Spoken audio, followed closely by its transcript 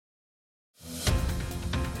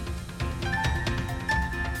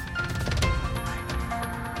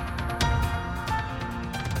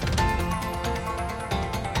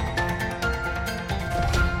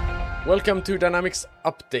Welcome to Dynamics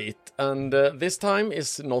Update, and this time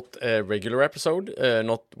is not a regular episode,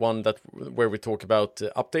 not one where we talk about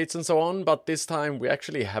updates and so on, but this time we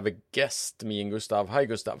actually have a guest, me and Gustav. Hi,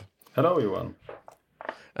 Gustav. Hello, Johan.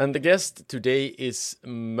 And the guest today is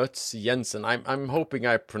Mats Jensen. I'm hoping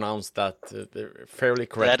I pronounced that fairly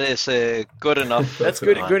correct. That is good enough. That's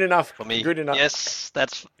good enough for me. Good enough. Yes,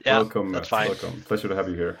 that's welcome. That's fine. Welcome. Pleasure to have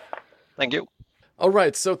you here. Thank you. All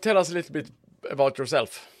right, so tell us a little bit about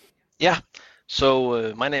yourself. Yeah.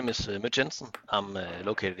 So my name is Mats Jensen. I'm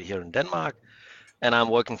located here in Denmark, and I'm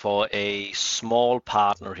working for a small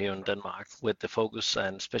partner here in Denmark with the focus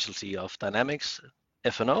and specialty of Dynamics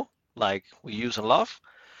F&O, like we use and love.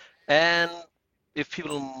 And if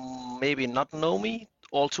people maybe not know me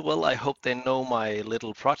all too well, I hope they know my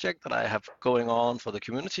little project that I have going on for the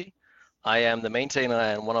community. I am the maintainer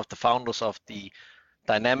and one of the founders of the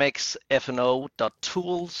Dynamics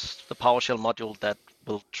F&O.tools, the PowerShell module that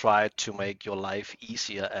will try to make your life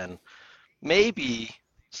easier and maybe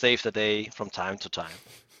save the day from time to time.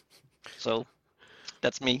 So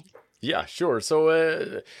that's me. Yeah, sure.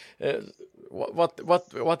 So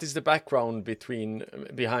what is the background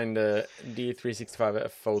behind the D365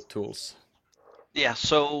 FO tools? Yeah,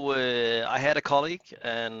 so I had a colleague,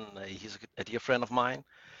 and he's a dear friend of mine.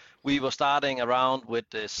 We were starting around with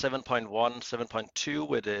 7.1, 7.2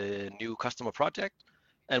 with a new customer project,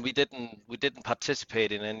 and we didn't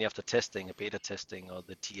participate in any of the testing, beta testing, or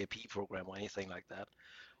the TAP program or anything like that.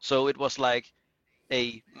 So it was like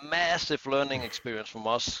a massive learning experience from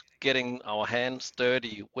us getting our hands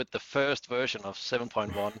dirty with the first version of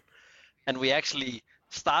 7.1, and we actually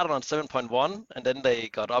started on 7.1, and then they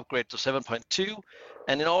got upgraded to 7.2,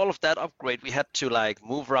 and in all of that upgrade we had to like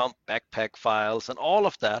move around backpack files and all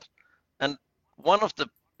of that. And one of the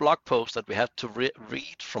blog posts that we had to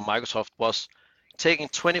read from Microsoft was taking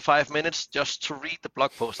 25 minutes just to read the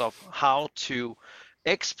blog post of how to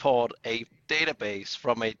export a database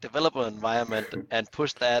from a developer environment and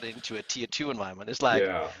push that into a tier 2 environment. It's like,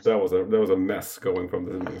 yeah, that was a mess going from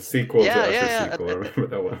the SQL to Azure SQL. I remember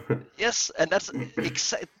that one. Yes, and that's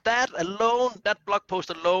that alone, that blog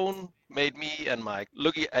post alone made me and Mike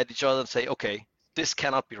look at each other and say, okay, this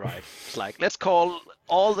cannot be right. It's like, let's call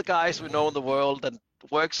all the guys we know in the world that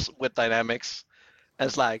works with Dynamics. And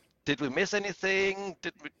it's like, did we miss anything?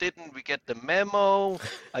 Didn't we get the memo?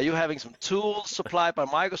 Are you having some tools supplied by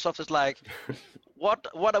Microsoft? It's like, what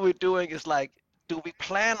are we doing? It's like, do we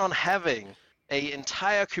plan on having a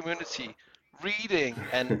entire community reading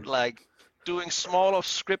and like doing smaller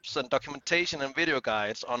scripts and documentation and video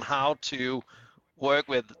guides on how to work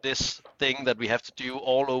with this thing that we have to do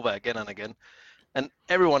all over again and again? And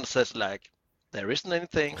everyone says like, there isn't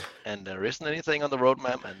anything, and there isn't anything on the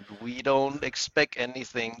roadmap, and we don't expect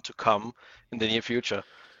anything to come in the near future.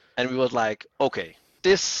 And we was like, okay,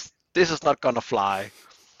 this is not gonna fly.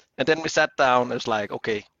 And then we sat down and it's like,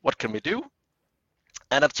 okay, what can we do?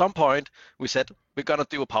 And at some point we said, we're gonna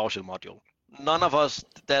do a PowerShell module. None of us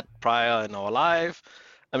did that prior in our life,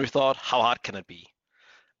 and we thought, how hard can it be?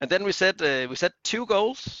 And then we set two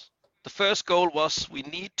goals. The first goal was we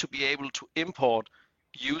need to be able to import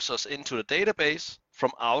users into the database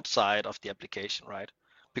from outside of the application, right?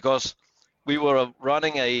 Because we were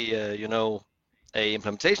running a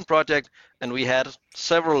implementation project, and we had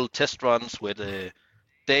several test runs with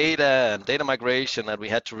data and data migration, and we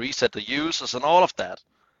had to reset the users and all of that.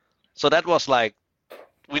 So that was like,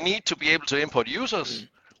 we need to be able to import users,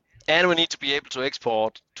 and we need to be able to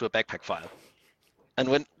export to a backpack file. And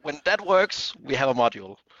when that works, we have a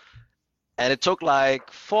module. And it took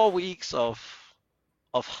like 4 weeks of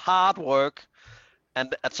hard work,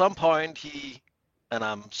 and at some point he, and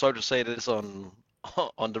I'm sorry to say this on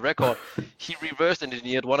the record, he reverse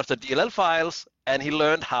engineered one of the DLL files, and he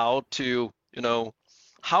learned how to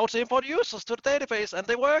import users to the database, and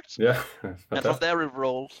they worked. Yeah, and from there it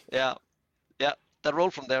rolled. Yeah, that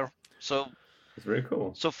rolled from there. So it's very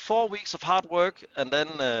cool. So 4 weeks of hard work, and then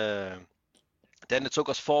it took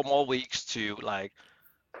us 4 more weeks to like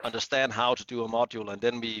understand how to do a module, and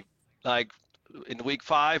then we like in week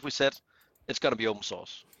 5 we said it's going to be open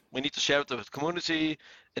source. We need to share it with the community.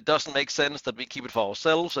 It doesn't make sense that we keep it for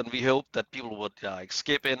ourselves, and we hope that people would like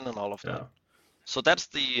skip in and all of that. So that's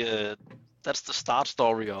the start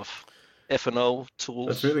story of F&O tools.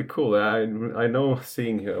 That's really cool. I know,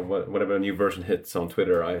 seeing whenever a new version hits on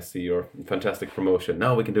Twitter, I see your fantastic promotion.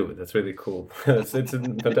 Now we can do it. That's really cool. It's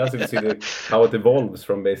fantastic to see how it evolves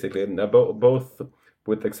from basically both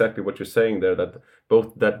with exactly what you're saying there, that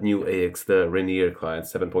both that new AX, the Rainier client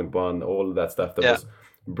 7.1, all that stuff that was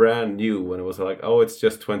brand new when it was like, oh, it's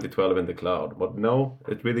just 2012 in the cloud. But no,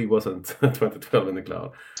 it really wasn't 2012 in the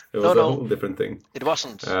cloud. It was No, a whole different thing. it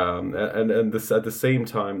wasn't. And this at the same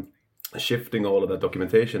time shifting all of that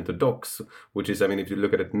documentation to docs, which is, I mean, if you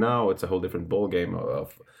look at it now, it's a whole different ballgame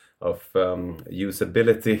of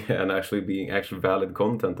usability and actually being actual valid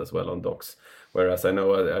content as well on docs. Whereas I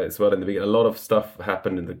know as well in the beginning, a lot of stuff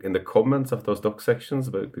happened in the comments of those doc sections,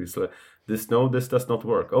 but it's like, this does not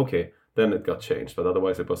work. Okay, then it got changed, but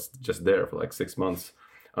otherwise it was just there for like 6 months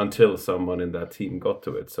until someone in that team got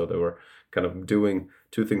to it. So they were kind of doing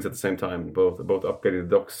two things at the same time, both upgrading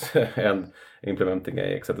the docs and implementing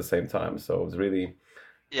AX at the same time. So it was really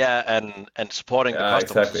and supporting the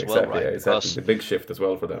customers as well, right? Exactly. The big shift as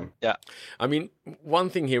well for them. Yeah. I mean, one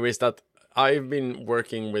thing here is that I've been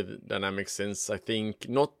working with Dynamics since, I think,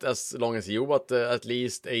 not as long as you, but at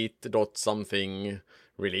least 8 dot something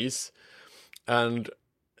release. And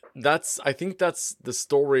I think that's the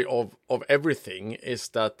story of everything, is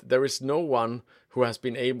that there is no one who has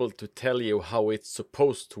been able to tell you how it's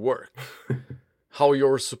supposed to work, how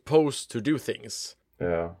you're supposed to do things.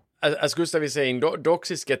 Yeah. As Gustav is saying,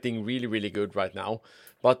 Docs is getting really, really good right now,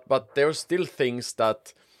 but there are still things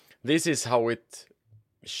that this is how it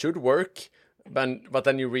should work, but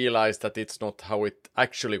then you realize that it's not how it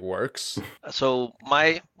actually works. So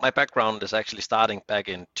my background is actually starting back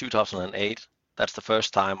in 2008. That's the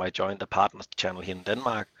first time I joined the partner channel here in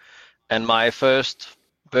Denmark. And my first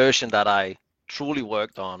version that I truly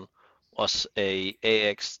worked on was a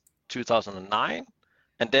AX 2009.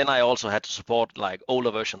 And then I also had to support like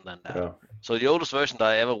older version than that. Yeah. So the oldest version that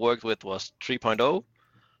I ever worked with was 3.0.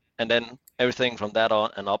 And then everything from that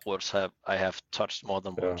on and upwards I have touched more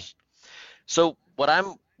than once. So what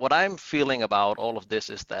I'm feeling about all of this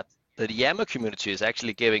is that the Yammer community is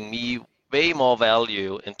actually giving me way more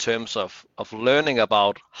value in terms of learning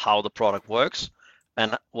about how the product works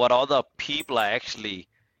and what other people are actually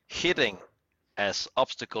hitting as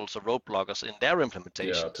obstacles or roadblockers in their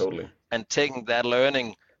implementations. Yeah, totally. And taking that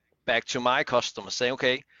learning back to my customers, saying,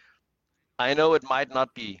 okay, I know it might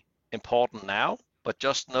not be important now, but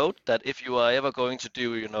just note that if you are ever going to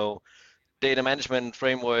do, data management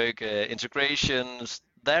framework integrations,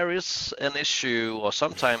 there is an issue or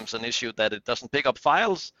sometimes an issue that it doesn't pick up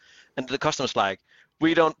files, and the customer's like,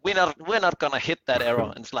 we're not gonna hit that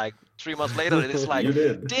error. And it's like 3 months later, it's like,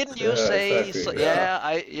 didn't you say? Exactly. So,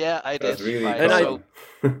 I did. That's really right?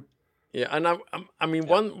 And I mean,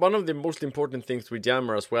 one of the most important things with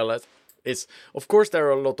Yammer as well is, of course, there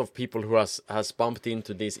are a lot of people who has bumped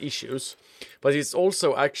into these issues, but it's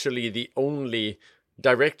also actually the only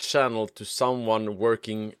direct channel to someone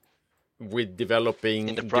working with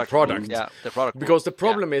developing the product. Yeah, the product. Because the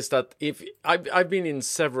problem is that if I've been in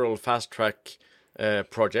several fast track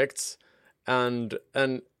projects, and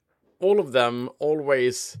all of them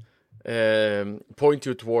always point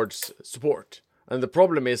you towards support. And the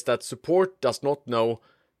problem is that support does not know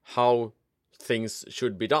how things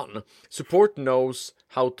should be done. Support knows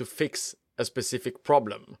how to fix a specific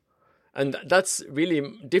problem. And that's really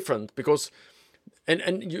different because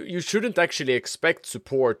and you shouldn't actually expect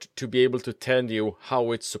support to be able to tell you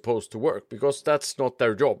how it's supposed to work, because that's not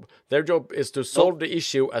their job. Their job is to solve the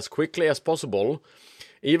issue as quickly as possible,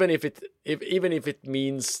 even if it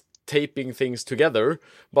means taping things together,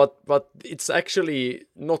 but it's actually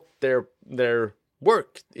not their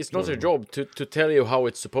work. It's not their job to tell you how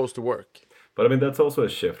it's supposed to work. But I mean, that's also a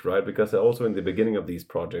shift, right? Because also in the beginning of these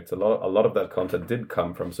projects, a lot of that content did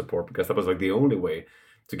come from support, because that was like the only way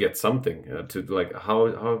to get something, to like, how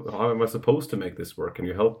am I supposed to make this work? Can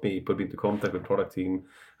you help me, put me into contact with product team?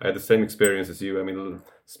 I had the same experience as you. I mean, a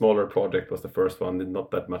smaller project was the first one,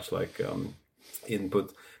 not that much like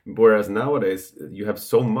input. Whereas nowadays you have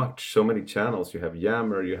so many channels. You have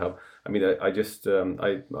Yammer, you have, I mean, I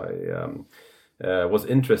was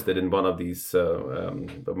interested in one of these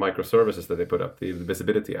microservices that they put up, the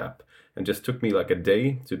visibility app, and just took me like a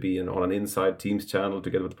day to be on an inside Teams channel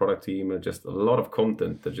together with the product team, and just a lot of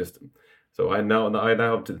content that just. So I now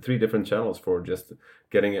have 3 different channels for just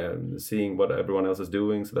getting seeing what everyone else is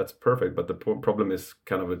doing. So that's perfect. But the problem is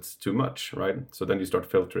kind of it's too much, right? So then you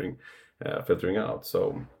start filtering out.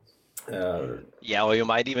 So or you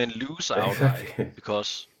might even lose out, exactly. Right?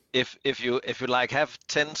 Because if you like have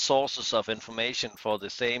 10 sources of information for the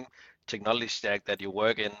same technology stack that you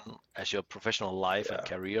work in as your professional life and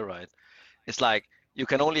career, right? It's like you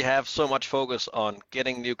can only have so much focus on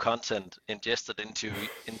getting new content ingested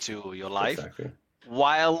into your life, exactly.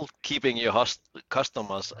 while keeping your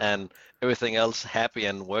customers and everything else happy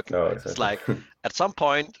and working. No, right? exactly. It's like at some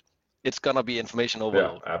point it's gonna be information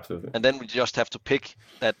overload. Yeah, absolutely. And then we just have to pick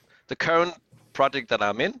that the current project that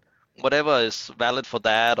I'm in, whatever is valid for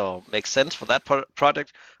that or makes sense for that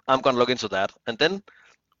project, I'm going to look into that. And then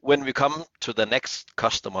when we come to the next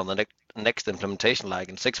customer, the next implementation, like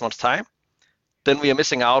in 6 months' time, then we are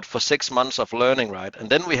missing out for 6 months of learning, right? And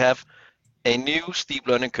then we have a new steep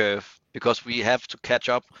learning curve because we have to catch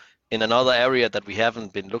up in another area that we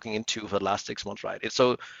haven't been looking into for the last 6 months, right?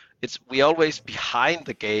 We always behind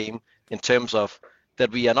the game in terms of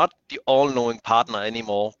that we are not the all-knowing partner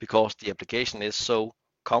anymore because the application is so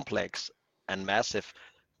complex and massive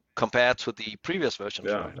compared to the previous versions.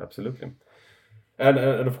 Yeah, right? Absolutely. And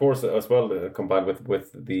of course as well combined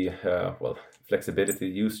with the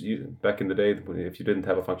flexibility. Back in the day, if you didn't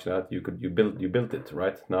have a functionality, you built it,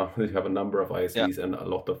 right? Now you have a number of ISVs and a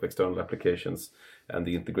lot of external applications, and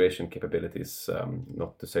the integration capabilities,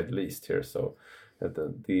 not to say the least here. So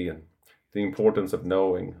the importance of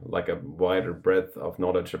knowing like a wider breadth of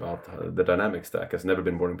knowledge about the dynamic stack has never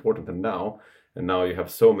been more important than now. And now you have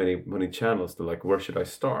so many channels to like, where should I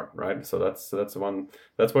start, right? So that's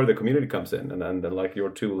where the community comes in, and like your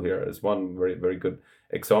tool here is one very, very good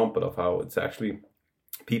example of how it's actually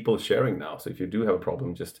people sharing now. So if you do have a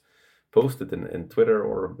problem, just post it in Twitter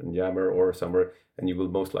or in Yammer or somewhere, and you will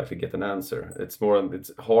most likely get an answer. It's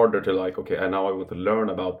harder to like, okay, and now I want to learn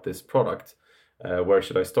about this product. Where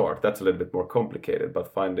should I start? That's a little bit more complicated,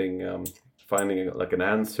 but finding like an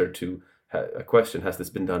answer to a question, has this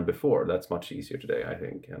been done before? That's much easier today, I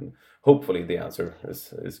think, and hopefully the answer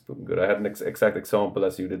is good. I had an exact example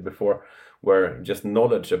as you did before, where just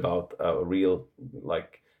knowledge about a real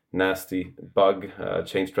like nasty bug,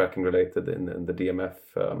 change tracking related in the DMF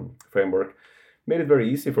framework, made it very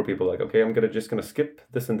easy for people. Like, okay, I'm just gonna skip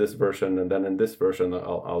this in this version, and then in this version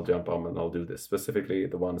I'll jump on and I'll do this. Specifically,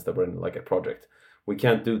 the ones that were in like a project. We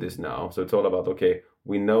can't do this now, so it's all about, okay,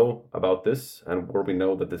 we know about this, and where we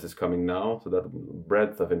know that this is coming now, so that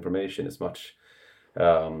breadth of information is much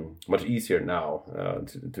easier now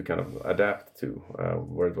to kind of adapt to,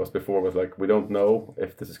 where it was before was like, we don't know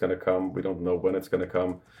if this is going to come, we don't know when it's going to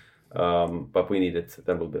come, but we need it,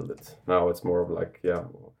 then we'll build it. Now it's more of like, yeah,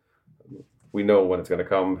 we know when it's going to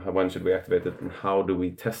come, when should we activate it, and how do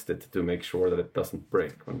we test it to make sure that it doesn't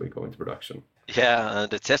break when we go into production. Yeah,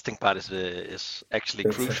 the testing part is actually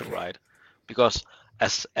crucial, right? Because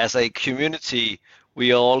as a community,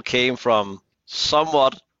 we all came from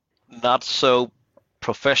somewhat not so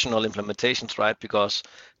professional implementations, right? Because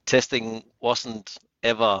testing wasn't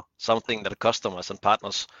ever something that customers and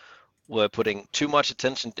partners were putting too much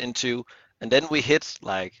attention into. And then we hit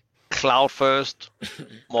like cloud first,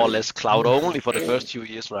 more or less cloud only for the first few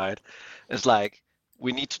years, right? It's like,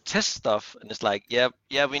 we need to test stuff, and it's like, yeah,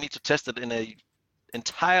 we need to test it in a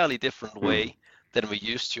entirely different way than we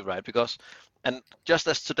used to, right? Because, and just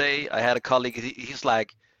as today, I had a colleague, he's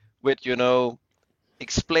like, with,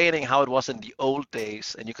 explaining how it was in the old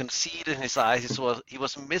days, and you can see it in his eyes, he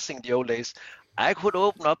was missing the old days. I could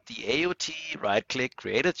open up the AOT, right click,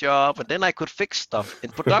 create a job, and then I could fix stuff in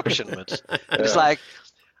production. It's like,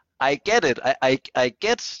 I get it.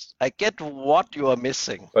 I get what you are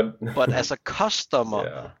missing. But as a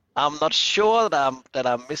customer, I'm not sure that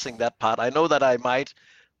I'm missing that part. I know that I might,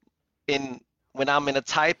 when I'm in a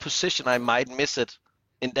tight position, I might miss it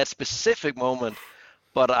in that specific moment.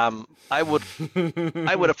 But I would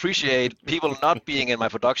appreciate people not being in my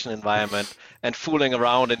production environment and fooling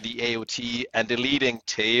around in the AOT and deleting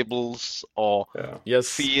tables or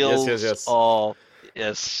fields. Yes. Or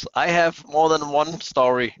yes, I have more than one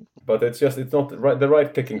story. But it's not right. The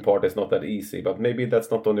right clicking part is not that easy. But maybe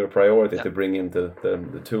that's not on your priority to bring in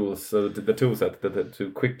the tools, the tool set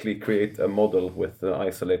to quickly create a model with an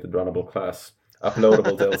isolated runnable class,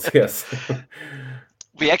 uploadable to LCS.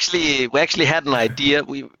 We actually had an idea.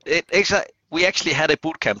 We actually had a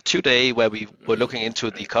bootcamp today where we were looking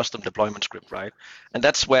into the custom deployment script, right? And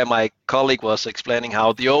that's where my colleague was explaining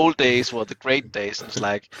how the old days were the great days. And it's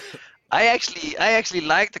like, I actually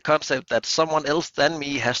like the concept that someone else than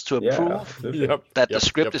me has to approve that the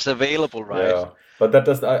script is available, right? Yeah. But that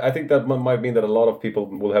does. I think that might mean that a lot of people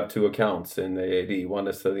will have two accounts in AAD. One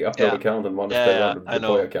is the upload account, and one is the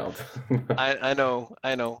deploy account. I know.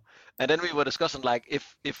 And then we were discussing, like,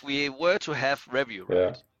 if we were to have review,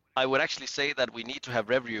 right? I would actually say that we need to have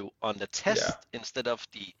review on the test instead of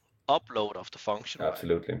the upload of the function.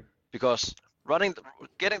 Absolutely. Right? Because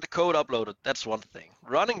getting the code uploaded, that's one thing.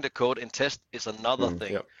 Running the code in test is another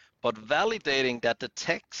thing. Yep. But validating that the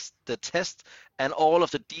test, and all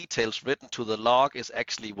of the details written to the log is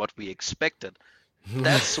actually what we expected.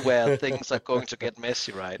 That's where things are going to get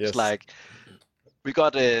messy, right? Yes. It's like, we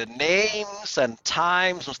got names and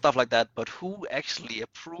times and stuff like that, but who actually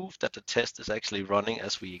approved that the test is actually running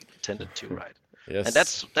as we intended to, right? Yes. And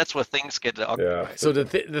that's where things get ugly. Yeah. Right? So the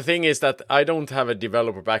thing is that I don't have a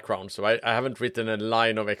developer background, so I haven't written a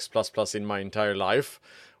line of X++ in my entire life.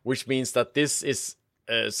 which means that this is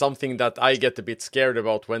something that I get a bit scared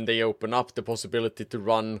about when they open up the possibility to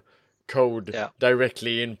run code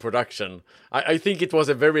directly in production. I think it was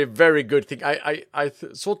a very, very good thing. I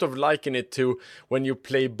sort of liken it to when you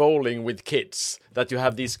play bowling with kids, that you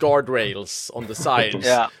have these guardrails on the sides.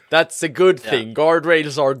 That's a good thing.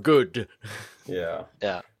 Guardrails are good. Yeah.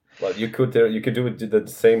 Yeah. Well, you could do the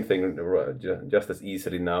same thing just as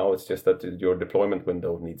easily now. It's just that your deployment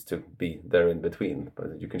window needs to be there in between.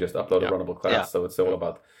 But you can just upload a runnable class. So it's all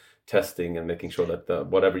about testing and making sure that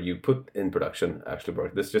whatever you put in production actually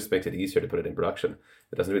works. This just makes it easier to put it in production.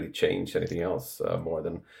 It doesn't really change anything else more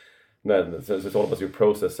than so it's all about your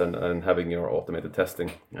process and having your automated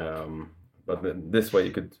testing. But this way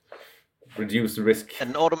you could reduce the risk.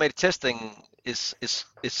 And automated testing is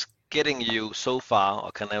getting you so far,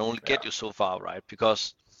 or can only get you so far, right?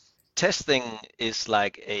 Because testing is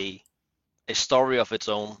like a story of its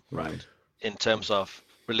own, right? In terms of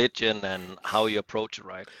religion and how you approach it,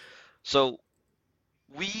 right? So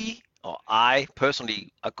I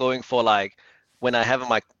personally are going for, like, when I have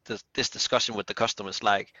this discussion with the customers,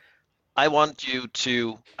 like, I want you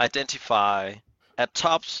to identify at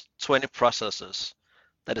tops 20 processes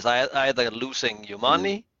that is either losing you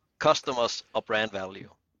money, customers, or brand value.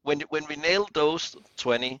 When we nail those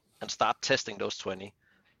 20 and start testing those 20,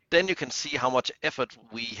 then you can see how much effort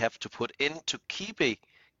we have to put into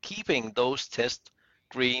keeping those tests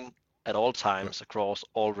green at all times across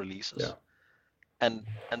all releases. Yeah.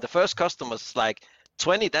 And the first customers, like,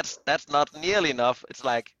 20, that's not nearly enough. It's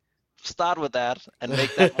like, start with that and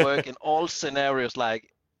make that work in all scenarios. Like,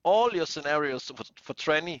 all your scenarios for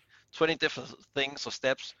 20 different things or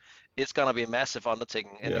steps, it's gonna be a massive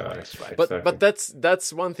undertaking anyways, right? But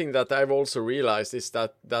that's one thing that I've also realized is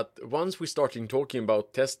that once we start talking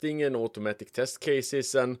about testing and automatic test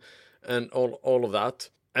cases and all of that,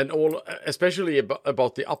 and all, especially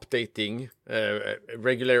about the updating,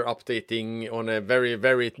 regular updating on a very,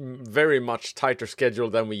 very, very much tighter schedule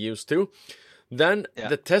than we used to, then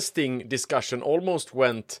the testing discussion almost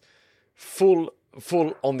went full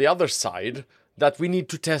on the other side, that we need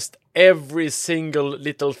to test every single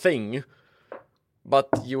little thing, but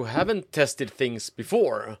you haven't tested things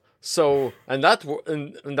before. So, and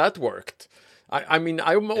that worked. I mean,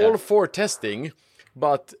 I'm all for testing,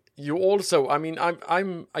 but you also, I mean,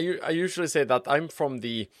 I usually say that I'm from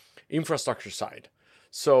the infrastructure side.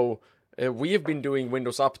 So we have been doing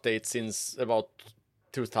Windows updates since about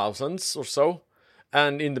 2000s or so.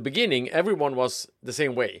 And in the beginning, everyone was the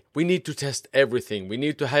same way. We need to test everything. We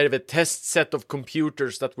need to have a test set of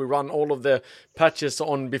computers that we run all of the patches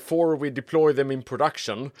on before we deploy them in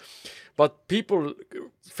production. But people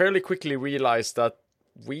fairly quickly realized that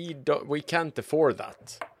we can't afford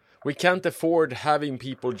that. We can't afford having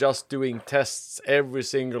people just doing tests every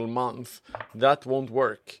single month. That won't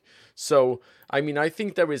work. So, I mean, I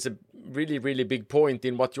think there is a really, really big point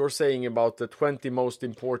in what you're saying about the 20 most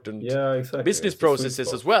important business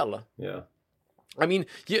processes as well. Yeah. I mean,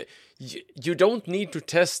 you don't need to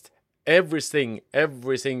test everything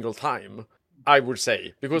every single time, I would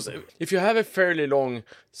say. Because if you have a fairly long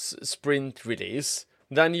sprint release,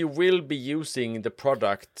 then you will be using the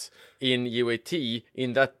product in UAT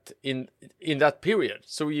in that period.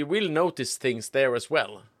 So you will notice things there as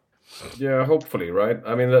well. Yeah, hopefully, right?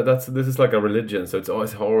 I mean, this is like a religion, so it's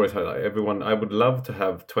always like everyone. I would love to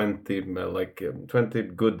have 20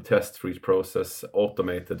 good tests for each process,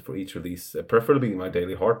 automated for each release, preferably my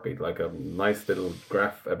daily heartbeat, like a nice little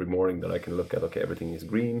graph every morning that I can look at. Okay, everything is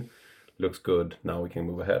green, looks good. Now we can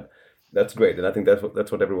move ahead. That's great, and I think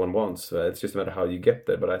that's what everyone wants. It's just a matter how you get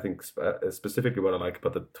there. But I think specifically what I like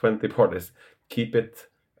about the 20 part is keep it.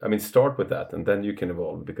 I mean, start with that, and then you can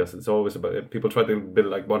evolve, because it's always about, people try to build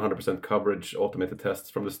like 100% coverage automated tests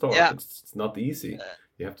from the start. Yeah. It's not easy.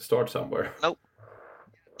 You have to start somewhere. Nope.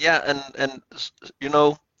 Yeah, and you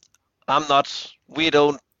know, we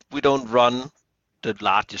don't run the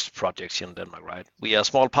largest projects here in Denmark, right? We are a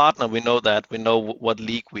small partner. We know that. We know what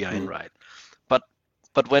league we are in, right?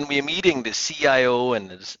 But when we're meeting the CIO and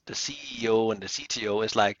the CEO and the CTO,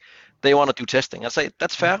 it's like they want to do testing. I say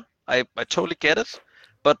that's fair. I totally get it.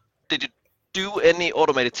 But did you do any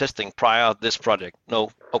automated testing prior to this project?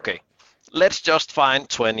 No. Okay. Let's just find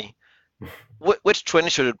 20. Which 20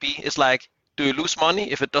 should it be? It's like, do you lose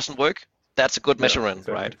money if it doesn't work? That's a good measurement,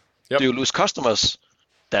 exactly. Right? Yep. Do you lose customers?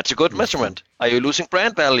 That's a good measurement. Are you losing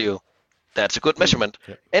brand value? That's a good measurement.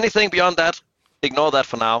 Yep. Anything beyond that, ignore that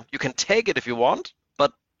for now. You can take it if you want,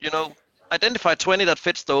 but identify 20 that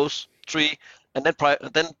fits those 3, and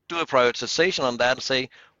then do a prioritization on that and say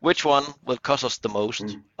which one will cost us the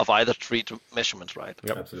most of either 3 measurements, right?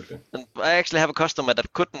 Yep. Absolutely. And I actually have a customer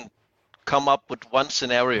that couldn't come up with one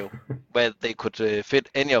scenario where they could fit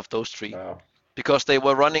any of those three, Wow. because they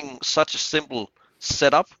were running such a simple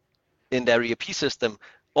setup in their ERP system.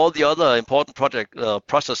 All the other important project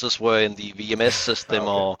processes were in the VMS system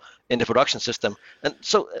Okay. or in the production system, and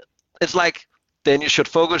so it's like then you should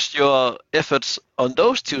focus your efforts on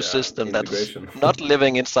those two systems that's integration. not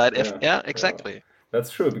living inside. Yeah, Yeah, exactly. That's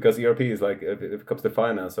true, because ERP is like, if it comes to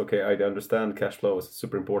finance, okay, I understand cash flow is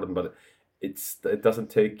super important, but it doesn't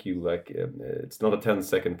take you like, it's not a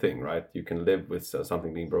 10-second thing, right? You can live with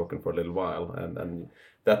something being broken for a little while, and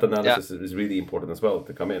that analysis is really important as well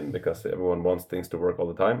to come in, because everyone wants things to work all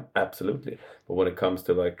the time, absolutely. But when it comes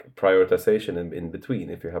to like prioritization in between,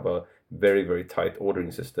 if you have a very, very tight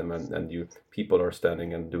ordering system and people are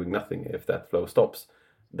standing and doing nothing, if that flow stops,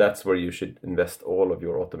 that's where you should invest all of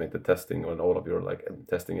your automated testing and all of your like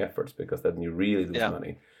testing efforts, because then you really lose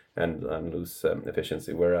money and lose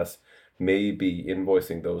efficiency. Whereas maybe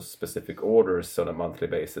invoicing those specific orders on a monthly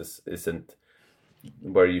basis isn't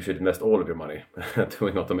where you should invest all of your money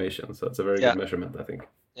doing automation. So it's a very good measurement, I think.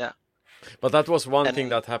 Yeah. But that was one thing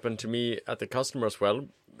that happened to me at the customer as well,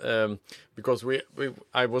 because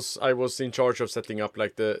I was in charge of setting up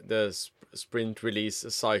like the sprint release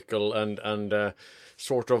cycle and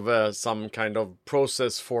sort of some kind of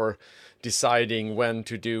process for deciding when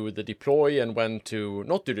to do the deploy and when to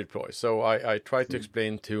not do deploy. So I tried to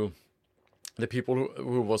explain to the people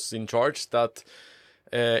who was in charge that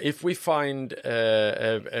if we find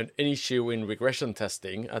an issue in regression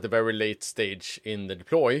testing at a very late stage in the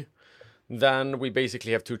deploy, then we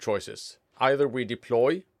basically have two choices. Either we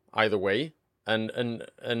deploy either way and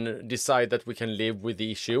decide that we can live with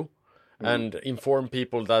the issue and inform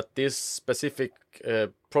people that this specific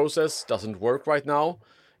process doesn't work right now.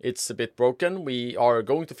 It's a bit broken. We are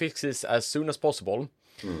going to fix this as soon as possible.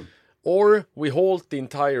 Or we halt the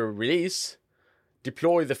entire release,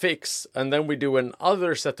 deploy the fix, and then we do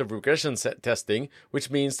another set of regression testing,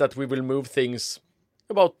 which means that we will move things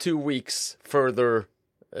about 2 weeks further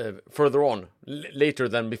on, later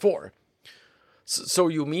than before. So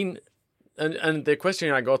you mean, and the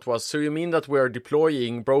question I got was, so you mean that we are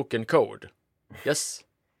deploying broken code? Yes,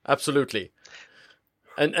 absolutely.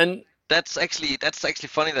 And that's actually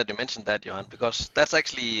funny that you mentioned that, Johan, because that's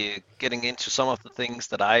actually getting into some of the things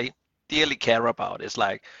that I dearly care about. It's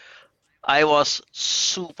like, I was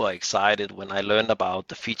super excited when I learned about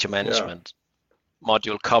the feature management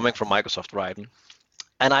module coming from Microsoft, right?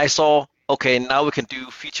 And I saw, okay, now we can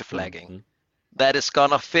do feature flagging. That is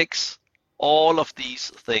gonna fix all of these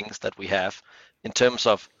things that we have in terms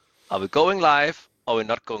of, are we going live or we're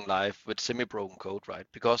not going live with semi-broken code, right?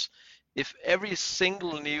 Because if every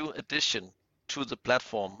single new addition to the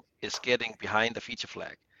platform is getting behind the feature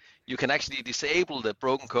flag, you can actually disable the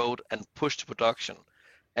broken code and push to production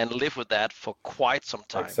and live with that for quite some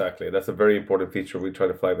time. Exactly. That's a very important feature. We try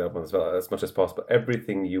to flag that one as well, as much as possible.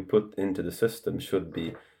 Everything you put into the system should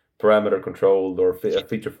be parameter controlled or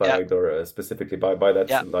feature flagged or specifically by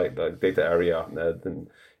that like data area. Then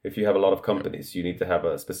if you have a lot of companies, you need to have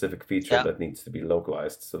a specific feature that needs to be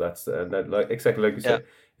localized. So that's exactly like you said.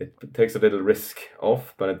 It takes a little risk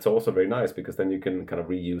off, but it's also very nice because then you can kind of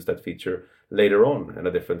reuse that feature later on in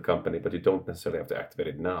a different company, but you don't necessarily have to activate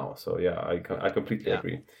it now. So yeah, I completely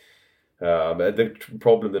agree. But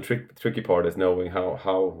the tricky part is knowing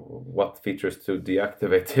what features to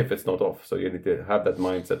deactivate if it's not off. So you need to have that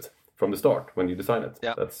mindset from the start when you design it.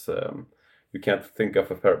 Yeah. That's you can't think of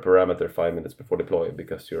a parameter 5 minutes before deploy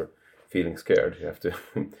because you're feeling scared. You have to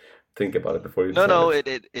think about it before you design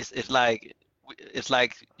it. It's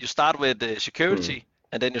like you start with the security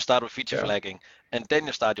and then you start with feature flagging and then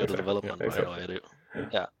you start your development.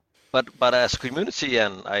 Yeah. But as a community,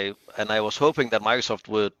 and I was hoping that Microsoft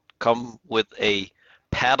would come with a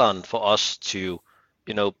pattern for us to,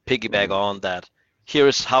 piggyback on that. Here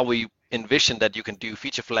is how we envision that you can do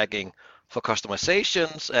feature flagging for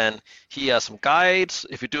customizations, and here are some guides.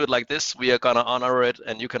 If you do it like this, we are gonna honor it,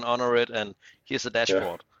 and you can honor it, and here's a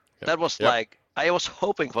dashboard. That was like, I was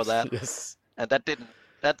hoping for that. Yes. And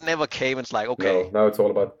that never came. It's like, okay. No, now it's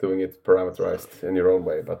all about doing it parameterized in your own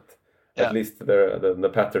way, but at least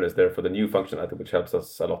the pattern is there for the new functionality, which helps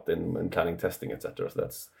us a lot in planning, testing, etc. So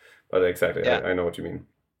but exactly, I know what you mean.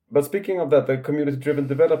 But speaking of that, the community-driven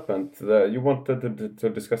development, you wanted to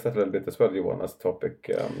discuss that a little bit as well, Johan, as a topic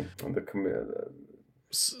on the community.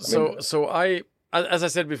 So I as I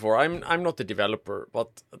said before, I'm not a developer,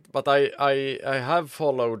 but I have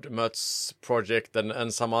followed Mutt's project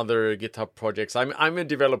and some other GitHub projects. I'm a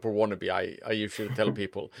developer wannabe. I usually tell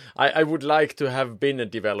people I would like to have been a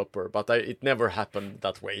developer, but it never happened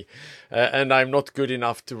that way, and I'm not good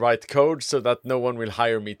enough to write code, so that no one will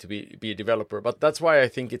hire me to be a developer. But that's why I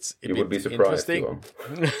think it's a bit interesting.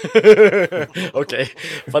 Okay,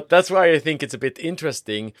 but that's why I think it's a bit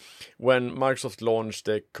interesting when Microsoft launched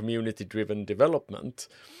the community-driven development,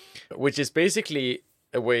 which is basically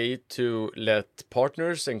a way to let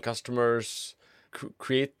partners and customers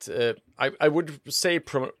create, I would say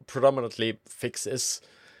predominantly fixes,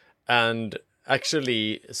 and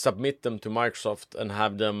actually submit them to Microsoft and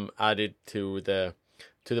have them added to the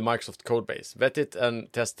Microsoft code base, vetted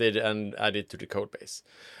and tested and added to the code base.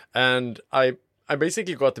 And I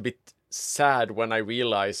basically got a bit sad when I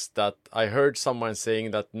realized that I heard someone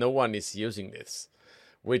saying that no one is using this,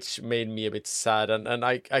 which made me a bit sad, and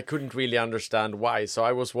I couldn't really understand why. So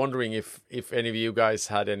I was wondering if any of you guys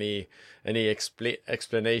had any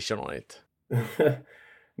explanation on it.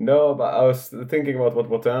 No, but I was thinking about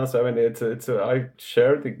what to answer. I mean, I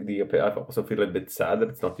share the opinion. I also feel a bit sad that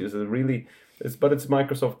it's not used. But it's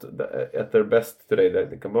Microsoft at their best today.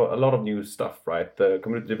 They come a lot of new stuff, right? The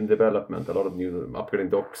community-driven development, a lot of new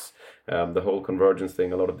upgrading docs, the whole convergence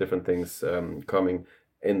thing, a lot of different things coming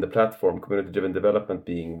in the platform. Community-driven development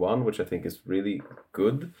being one, which I think is really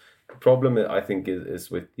good. The problem, I think, is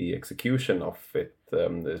with the execution of it.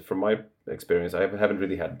 From my experience, I haven't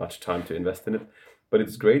really had much time to invest in it. But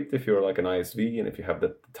it's great if you're like an ISV and if you have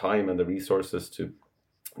the time and the resources to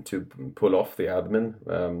pull off the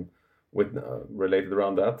admin with related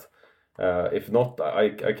around that. If not,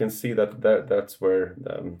 I can see that's where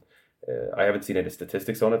I haven't seen any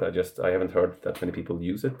statistics on it. I haven't heard that many people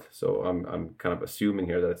use it, so I'm kind of assuming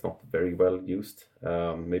here that it's not very well used.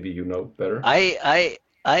 Maybe you know better. I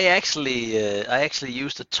actually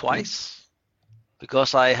used it twice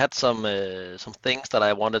because I had some things that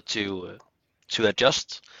I wanted to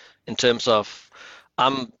adjust in terms of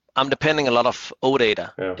I'm depending a lot of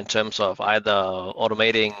OData in terms of either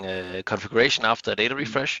automating configuration after a data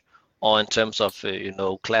refresh or in terms of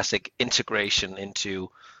classic integration into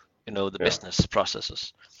the business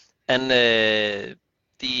processes. And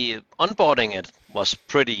the onboarding it was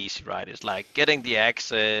pretty easy, right? It's like getting the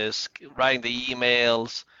access, writing the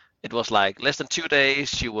emails. It was like less than 2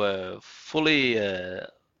 days. You were fully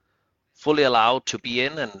allowed to be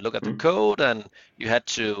in and look at the code, and you had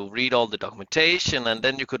to read all the documentation, and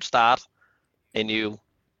then you could start a new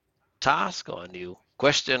task or a new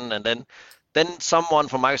question, and then someone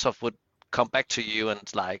from Microsoft would come back to you and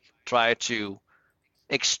like try to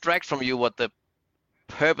extract from you what the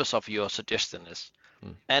purpose of your suggestion is.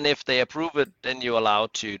 And if they approve it, then you're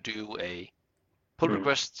allowed to do a pull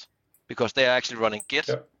request, because they are actually running Git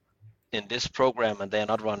in this program and they're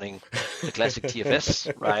not running the classic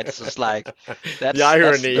TFS, right? So it's like that's the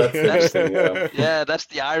irony. That's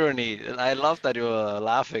the irony. And I love that you're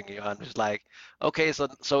laughing, Johan. It's like, okay,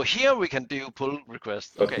 so here we can do pull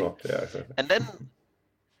request. Okay. Exactly.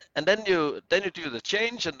 And then you do the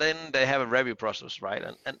change, and then they have a review process, right?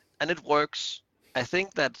 And it works. I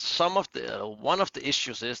think that one of the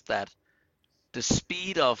issues is that the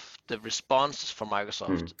speed of the responses from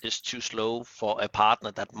Microsoft is too slow for a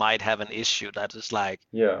partner that might have an issue that is like,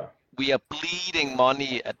 we are bleeding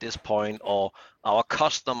money at this point, or our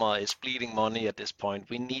customer is bleeding money at this point.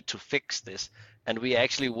 We need to fix this, and we are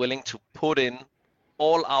actually willing to put in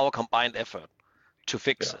all our combined effort to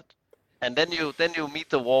fix it. And then you meet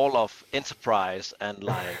the wall of enterprise and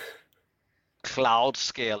like cloud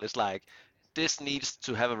scale. It's like, this needs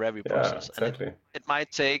to have a review process, exactly. And it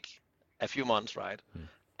might take a few months, right?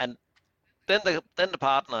 And then the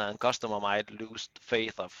partner and customer might lose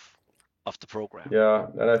faith of the program. Yeah,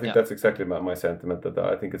 and I think that's exactly my sentiment. That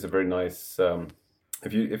I think it's a very nice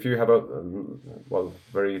if you have a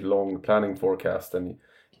very long planning forecast and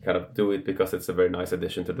you kind of do it because it's a very nice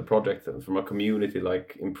addition to the project, and from a community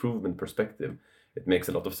like improvement perspective, it makes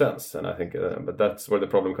a lot of sense. And I think, but that's where the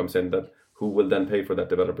problem comes in, that who will then pay for that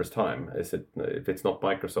developer's time? Is it, if it's not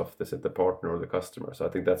Microsoft, is it the partner or the customer? So I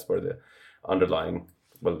think that's where the underlying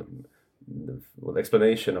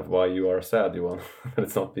explanation of why you are sad, Johan, that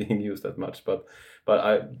it's not being used that much. But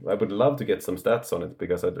I would love to get some stats on it,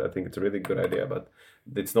 because I think it's a really good idea. But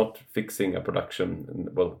it's not fixing a production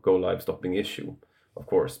go live stopping issue, of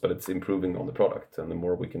course, but it's improving on the product, and the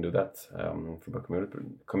more we can do that from a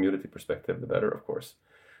community perspective, the better, of course.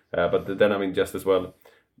 But then, I mean, just as well,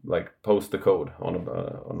 like post the code on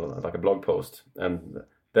like a blog post, and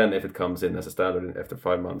then if it comes in as a standard after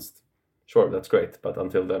 5 months, sure, that's great. But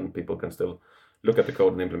until then, people can still look at the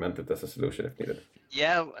code and implement it as a solution if needed.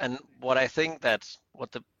 Yeah, and what I think that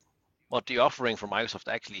what the offering from Microsoft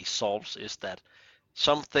actually solves is that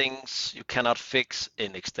some things you cannot fix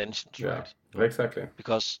in extensions, Yeah, right? exactly.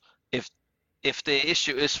 Because if the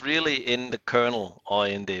issue is really in the kernel or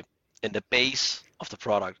in the base of the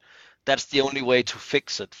product, that's the only way to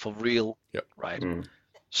fix it for real, right?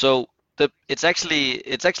 So it's actually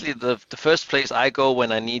the first place I go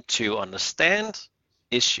when I need to understand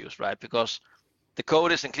issues, right? Because the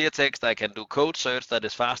code is in clear text. I can do code search that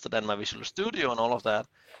is faster than my Visual Studio and all of that.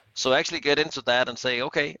 So actually get into that and say,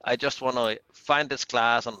 okay, I just want to find this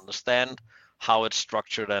class and understand how it's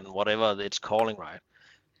structured and whatever it's calling, right?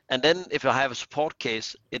 And then if I have a support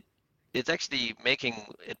case, it's actually making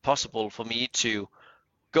it possible for me to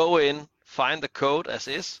go in, find the code as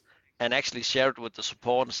is, and actually share it with the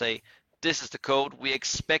support and say, this is the code. We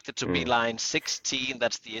expect it to be line 16.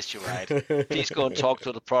 That's the issue, right? Please go and talk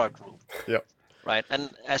to the product group. Yeah. Right. And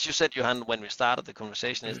as you said, Johan, when we started the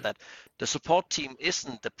conversation, is that the support team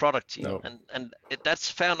isn't the product team. No. And that's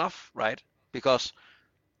fair enough, right? Because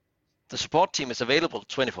the support team is available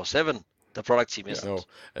 24/7. The product team isn't. No.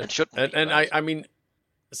 And shouldn't be, And right? I mean,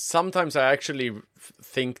 sometimes I actually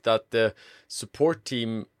think that the support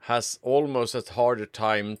team has almost a harder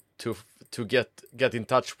time to get in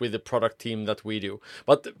touch with the product team that we do.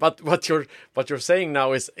 But what you're saying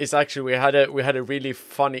now is actually we had a really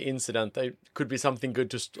funny incident. It could be something good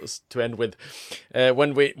to end with.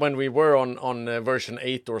 When we were on version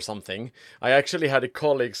 8 or something, I actually had a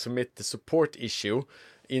colleague submit the support issue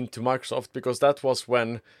into Microsoft, because that was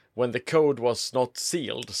when the code was not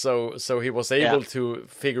sealed. So he was able to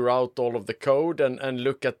figure out all of the code and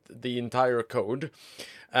look at the entire code.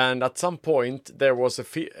 And at some point there was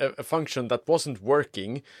a function that wasn't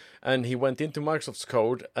working, and he went into Microsoft's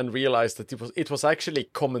code and realized that it was actually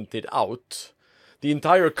commented out. The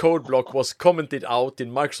entire code block was commented out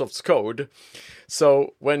in Microsoft's code.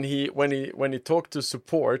 So when he talked to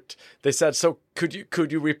support, they said, "So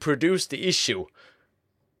could you reproduce the issue?"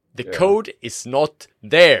 The code is not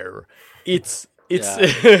there. It's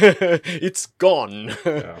it's gone.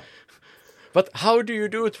 Yeah. But how do you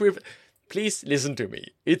do it with? Please listen to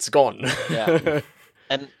me. It's gone. Yeah.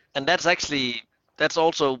 And that's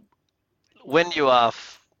also when you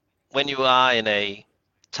are in a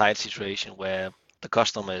tight situation where the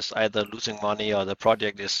customer is either losing money or the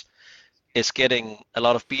project is getting a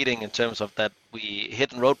lot of beating in terms of that we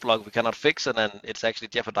hit a roadblock, we cannot fix it, and it's actually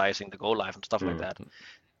jeopardizing the go live and stuff like that.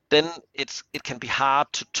 Then it can be hard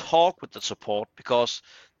to talk with the support, because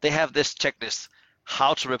they have this checklist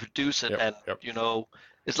how to reproduce it, and you know,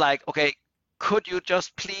 it's like, okay, could you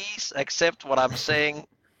just please accept what I'm saying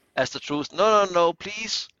as the truth? No,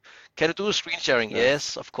 please. Can you do a screen sharing?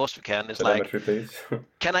 Yes, of course we can. It's Telemetry, like, please.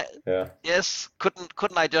 can I? Yeah. Yes. Couldn't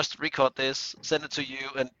I just record this, send it to you,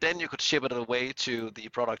 and then you could ship it away to the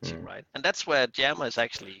product team, right? And that's where Jammer is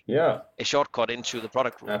actually a shortcut into the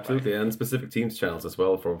product group. Absolutely, right? And specific Teams channels as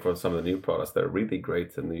well for some of the new products. They're really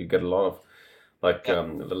great, and you get a lot of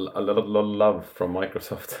a lot of love from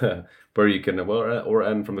Microsoft, where you can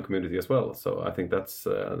and from the community as well. So I think that's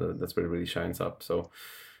where it really shines up. So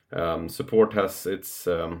support has its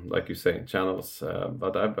like you say, channels,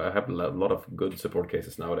 but I have a lot of good support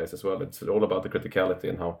cases nowadays as well. It's all about the criticality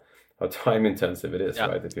and how time intensive it is,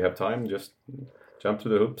 right? If you have time, just jump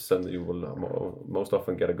through the hoops and you will most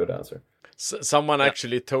often get a good answer. Someone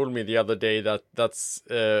actually told me the other day that's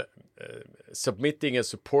submitting a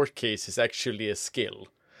support case is actually a skill.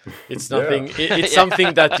 It's nothing. It's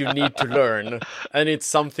something that you need to learn, and it's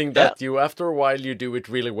something that you, after a while, you do it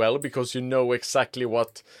really well, because you know exactly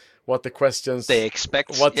what the questions they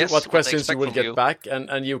expect, what questions you will get back,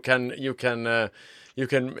 and you can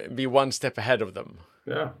be one step ahead of them.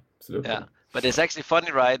 Yeah, absolutely. Yeah. But it's actually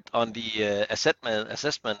funny, right? On the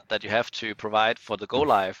assessment that you have to provide for the go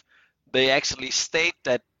live, they actually state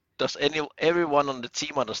that does everyone on the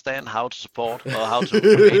team understand how to support or how to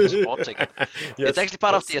create a support ticket? It's actually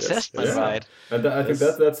part of the assessment, right? And I think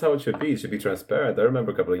that's how it should be. It should be transparent. I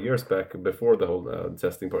remember a couple of years back, before the whole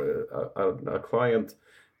testing part, a client,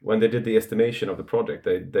 when they did the estimation of the project,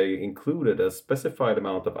 they included a specified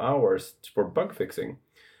amount of hours for bug fixing.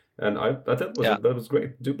 And I thought that was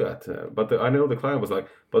great to do that. But I know the client was like,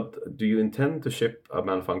 but do you intend to ship a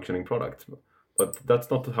malfunctioning product? But that's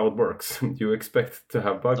not how it works. You expect to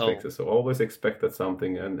have bug fixes. So always expect that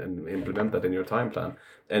something and implement that in your time plan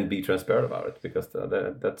and be transparent about it, because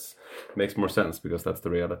that makes more sense, because that's the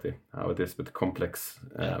reality, how it is with complex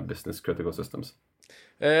business critical systems.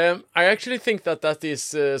 I actually think that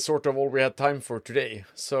is sort of all we had time for today.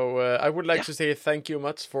 So I would like to say thank you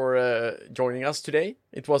much for joining us today.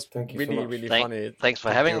 It was really funny. Thanks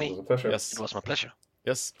for having me. It was a pleasure. Yes. It was my pleasure.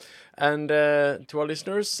 Yes. And to our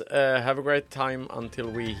listeners, have a great time until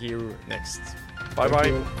we hear you next.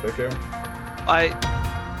 Bye-bye. Take care. Bye.